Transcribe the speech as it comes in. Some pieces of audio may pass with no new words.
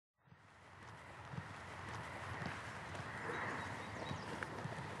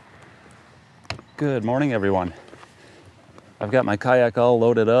Good morning, everyone. I've got my kayak all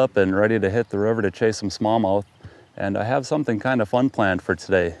loaded up and ready to hit the river to chase some smallmouth, and I have something kind of fun planned for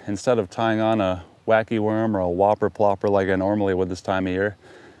today. Instead of tying on a wacky worm or a whopper plopper like I normally would this time of year,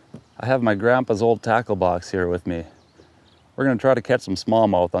 I have my grandpa's old tackle box here with me. We're going to try to catch some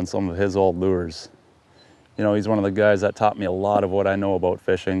smallmouth on some of his old lures. You know, he's one of the guys that taught me a lot of what I know about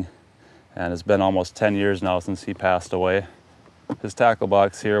fishing, and it's been almost 10 years now since he passed away. His tackle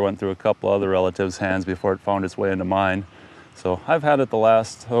box here went through a couple other relatives' hands before it found its way into mine. So I've had it the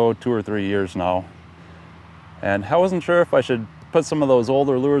last 2 or 3 years now. And I wasn't sure if I should put some of those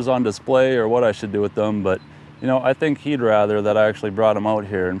older lures on display or what I should do with them, but you know, I think he'd rather that I actually brought him out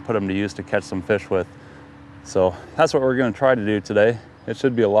here and put him to use to catch some fish with. So that's what we're going to try to do today. It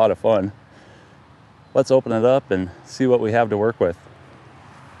should be a lot of fun. Let's open it up and see what we have to work with.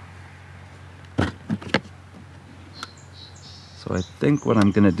 So I think what I'm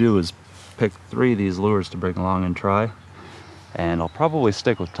going to do is pick 3 of these lures to bring along and try. And I'll probably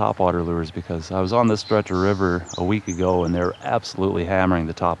stick with topwater lures because I was on this stretch of river a week ago and they're absolutely hammering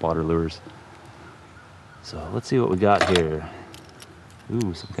the topwater lures. So let's see what we got here.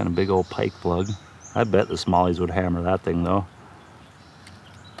 Ooh, some kind of big old pike plug. I bet the smallies would hammer that thing though.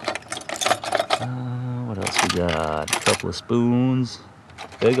 What else we got? A couple of spoons.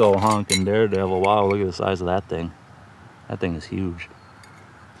 Big old honking daredevil. Wow, look at the size of that thing. That thing is huge.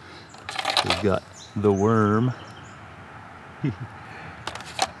 We've got the worm. A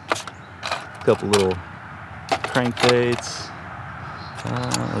couple little crankbaits.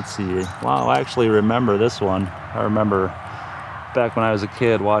 Let's see. Wow, I actually remember this one. I remember back when I was a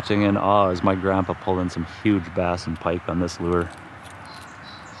kid watching in awe as my grandpa pulled in some huge bass and pike on this lure.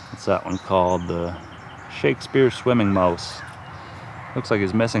 What's that one called? The Shakespeare Swimming Mouse. Looks like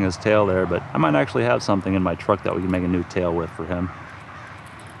he's missing his tail there, but I might actually have something in my truck that we can make a new tail with for him.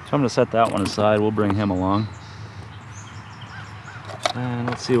 So I'm going to set that one aside. We'll bring him along. And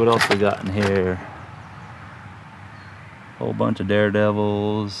let's see what else we got in here. Whole bunch of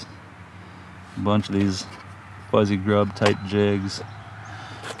daredevils. A bunch of these fuzzy grub type jigs.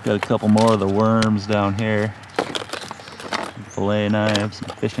 Got a couple more of the worms down here. Some fillet knives,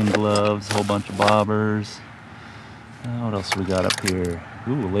 some fishing gloves, a whole bunch of bobbers. What else we got up here?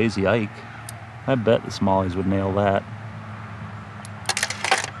 Ooh, a lazy Ike. I bet the smallies would nail that.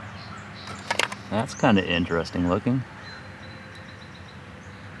 That's kind of interesting looking.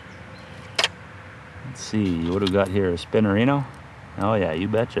 Let's see, what do we got here? A spinnerino? Oh yeah, you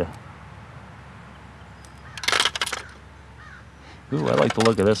betcha. Ooh, I like the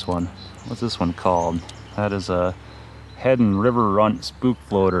look of this one. What's this one called? That is a head and river runt spook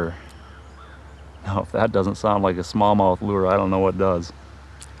floater. Now, if that doesn't sound like a smallmouth lure, I don't know what does.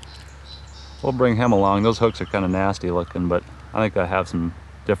 We'll bring him along. Those hooks are kind of nasty looking, but I think I have some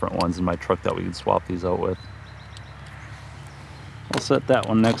different ones in my truck that we can swap these out with. We'll set that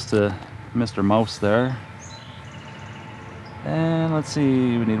one next to Mr. Mouse there. And let's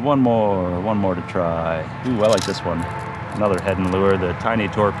see, we need one more to try. Ooh, I like this one. Another head and lure, the Tiny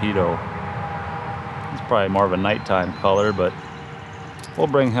Torpedo. It's probably more of a nighttime color, but we'll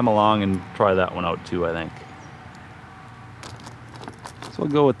bring him along and try that one out too, I think. So we'll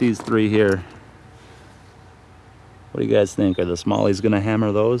go with these 3 here. What do you guys think? Are the smallies gonna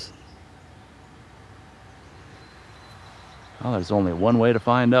hammer those? Oh, there's only one way to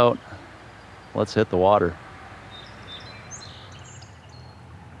find out. Let's hit the water.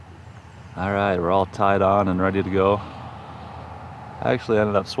 All right, we're all tied on and ready to go. I actually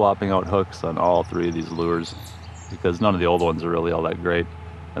ended up swapping out hooks on all 3 of these lures because none of the old ones are really all that great.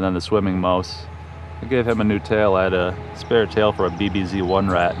 And then the swimming mouse, I gave him a new tail. I had a spare tail for a BBZ1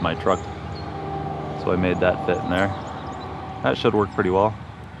 rat in my truck, so I made that fit in there. That should work pretty well.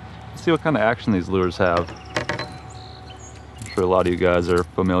 Let's see what kind of action these lures have. I'm sure a lot of you guys are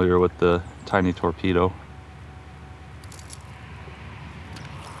familiar with the Tiny Torpedo.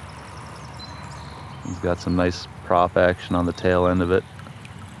 He's got some nice prop action on the tail end of it.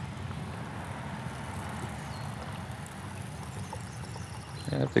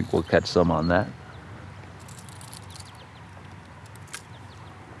 Yeah, I think we'll catch some on that.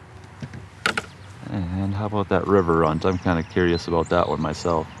 And how about that river runt? I'm kind of curious about that one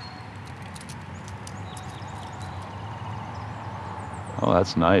myself. Oh,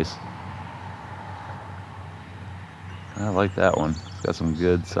 that's nice. I like that one. It's got some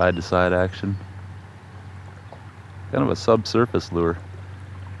good side-to-side action. Kind of a subsurface lure,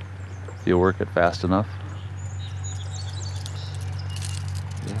 if you work it fast enough.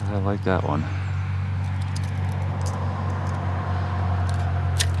 Yeah, I like that one.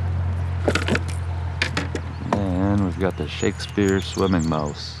 And we've got the Shakespeare Swimming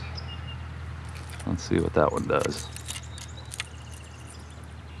Mouse. Let's see what that one does.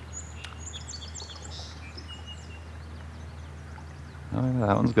 Oh yeah,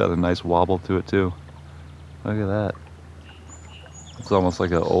 that one's got a nice wobble to it too. Look at that. It's almost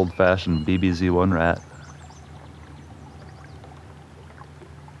like an old-fashioned BBZ1 rat.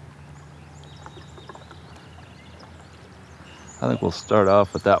 I think we'll start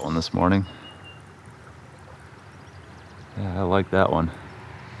off with that one this morning. Yeah, I like that one.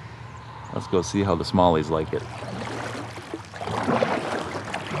 Let's go see how the smallies like it.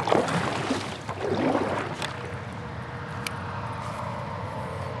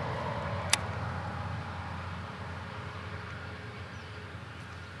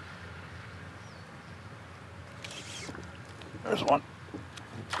 There's one.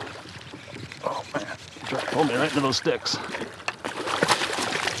 Oh man, he tried to pull me right into those sticks.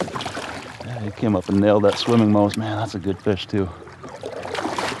 Yeah, he came up and nailed that swimming mouse. Man, that's a good fish too.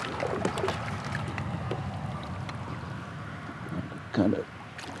 Kind of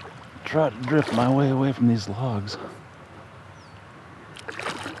try to drift my way away from these logs.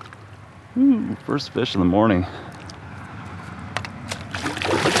 Ooh, first fish in the morning.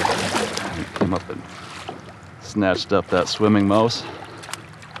 He came up and snatched up that swimming mouse.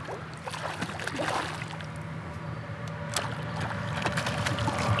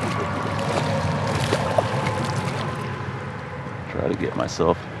 Try to get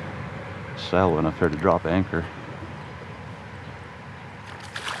myself shallow enough here to drop anchor.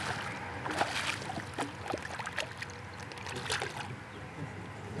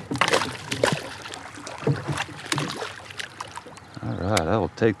 Alright, I will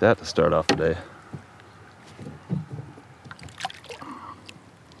take that to start off the day.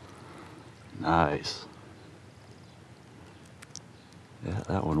 Nice. Yeah,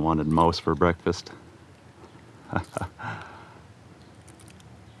 that one wanted mouse for breakfast. That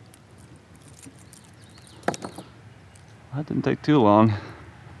didn't take too long.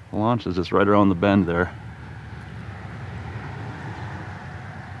 The launch is just right around the bend there.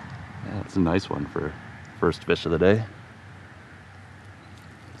 Yeah, it's a nice one for first fish of the day.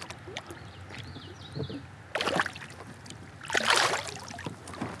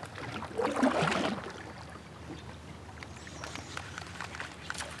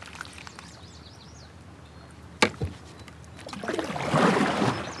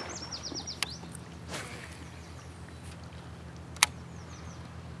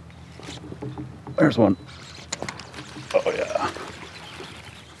 There's one. Oh yeah.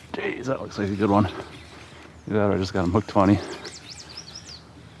 Jeez, that looks like a good one. Yeah, I just got him hooked funny.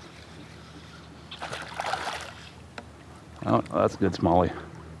 Oh, that's a good smallie.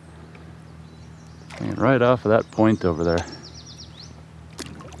 And right off of that point over there.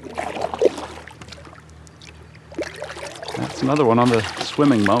 That's another one on the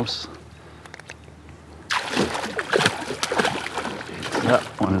swimming mouse. That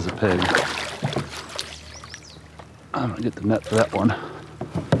one is a pig. I'm gonna get the net for that one.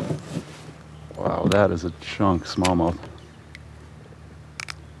 Wow, that is a chunk smallmouth.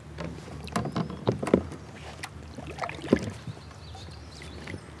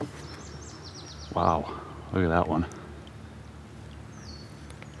 Wow, look at that one.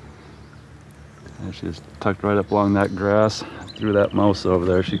 And she just tucked right up along that grass, threw that mouse over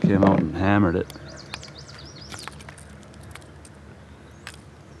there. She came out and hammered it.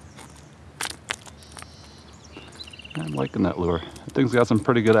 I'm liking that lure. That thing's got some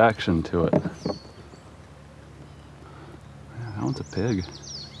pretty good action to it. Yeah, that one's a pig.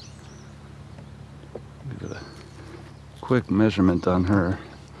 Give it a quick measurement on her.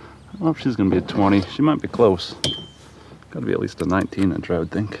 I don't know if she's gonna be a 20. She might be close. Gotta be at least a 19-inch, I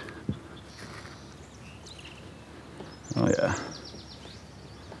would think. Oh yeah.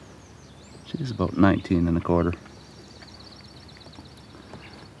 She's about 19 1/4.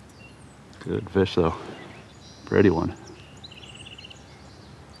 Good fish though. Pretty one.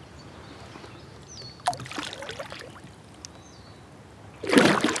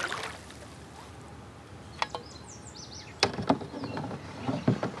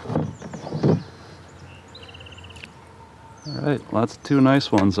 Alright, well, that's two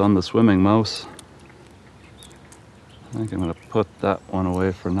nice ones on the swimming mouse. I think I'm going to put that one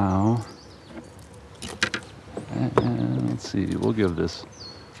away for now. And let's see, we'll give this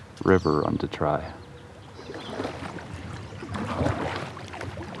river run to try.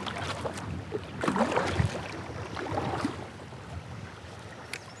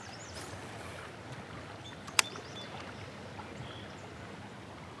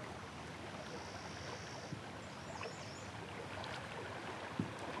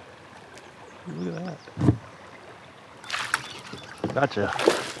 Look at that. Gotcha.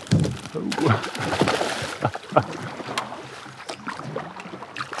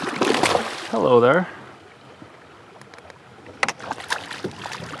 Hello there.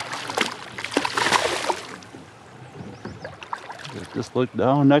 Just looked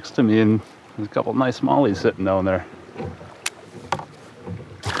down next to me and there's a couple nice smallies sitting down there.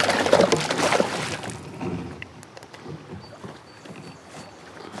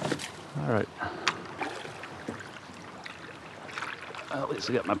 All right. Well, at least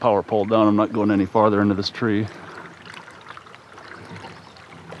I got my power pole down. I'm not going any farther into this tree.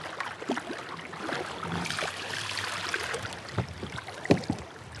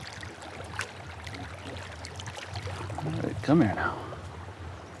 All right, come here now.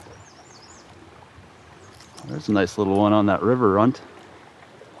 There's a nice little one on that river runt.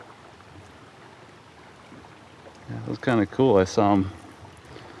 Yeah, that was kind of cool. I saw him.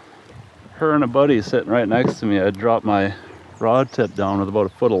 Her and a buddy sitting right next to me. I dropped my rod tip down with about a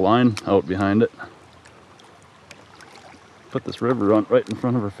foot of line out behind it. Put this river runt right in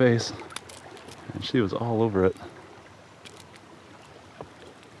front of her face, and she was all over it.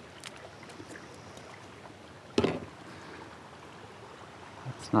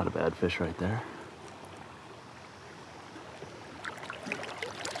 That's not a bad fish right there.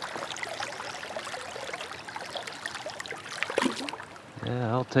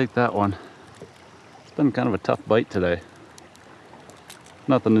 Yeah, I'll take that one. It's been kind of a tough bite today.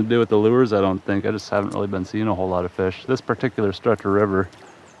 Nothing to do with the lures, I don't think. I just haven't really been seeing a whole lot of fish. This particular stretch of river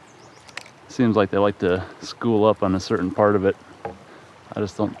seems like they like to school up on a certain part of it. I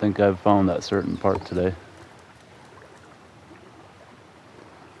just don't think I've found that certain part today.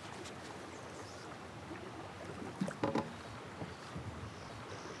 Let's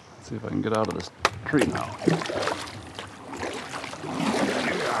see if I can get out of this tree now.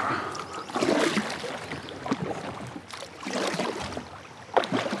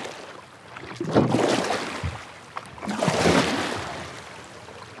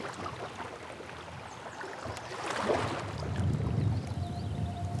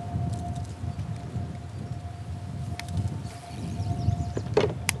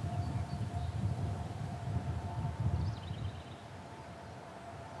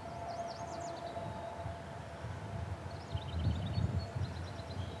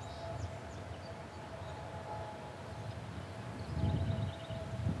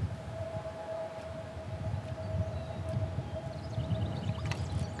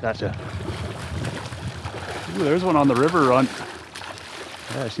 Gotcha. Ooh, there's one on the river runt.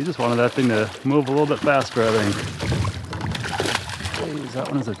 Yeah, she just wanted that thing to move a little bit faster, I think. Jeez, that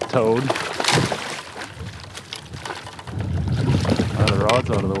one is a toad. The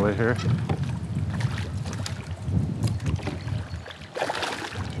rod's out of the way here.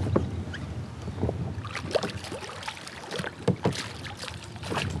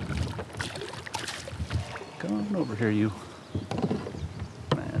 Come on over here, you.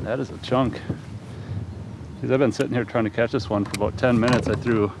 Man, that is a chunk. I've been sitting here trying to catch this one for about 10 minutes. I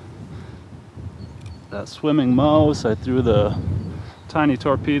threw that swimming mouse, I threw the tiny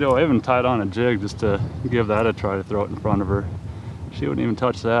torpedo. I even tied on a jig just to give that a try to throw it in front of her. She wouldn't even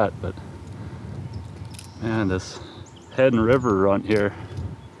touch that, but man, this head and river runt here,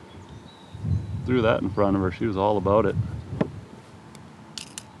 threw that in front of her. She was all about it.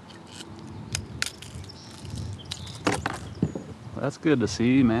 That's good to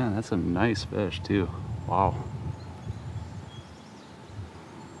see, man. That's a nice fish too. Wow.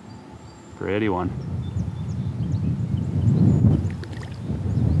 Pretty one.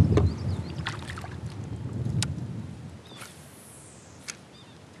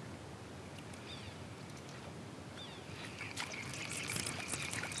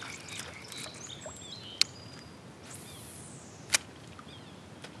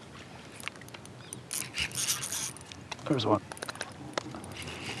 There's one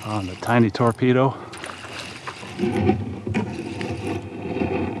on the tiny torpedo.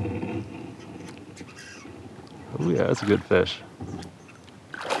 Oh yeah, that's a good fish.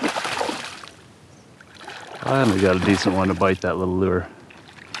 Finally got a decent one to bite that little lure.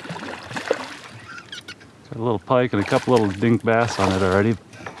 Got a little pike and a couple little dink bass on it already.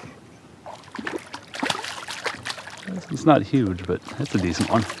 It's not huge, but it's a decent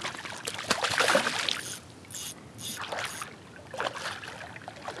one.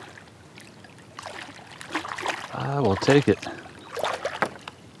 I will take it.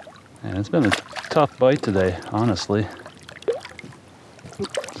 And it's been a tough bite today, honestly.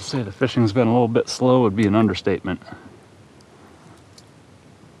 To say the fishing's been a little bit slow would be an understatement.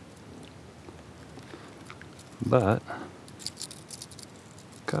 But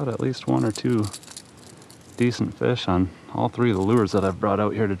got at least one or two decent fish on all three of the lures that I've brought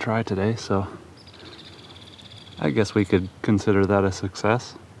out here to try today, so I guess we could consider that a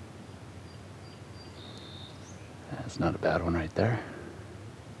success. That's not a bad one right there.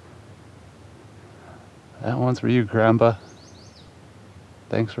 That one's for you, Grandpa.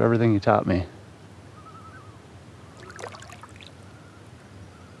 Thanks for everything you taught me.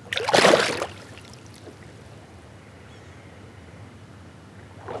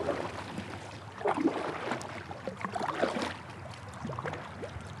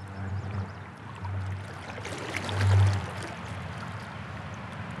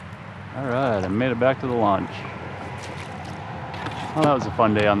 All right, I made it back to the launch. Well, that was a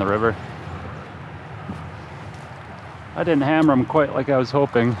fun day on the river. I didn't hammer them quite like I was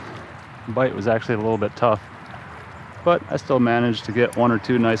hoping. The bite was actually a little bit tough, but I still managed to get 1 or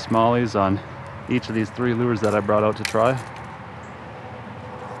 2 nice smallies on each of these 3 lures that I brought out to try.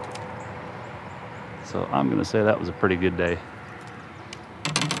 So I'm gonna say that was a pretty good day.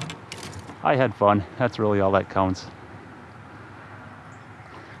 I had fun. That's really all that counts.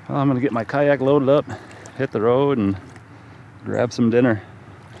 Well, I'm gonna get my kayak loaded up, hit the road, and grab some dinner.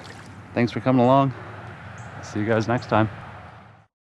 Thanks for coming along. See you guys next time.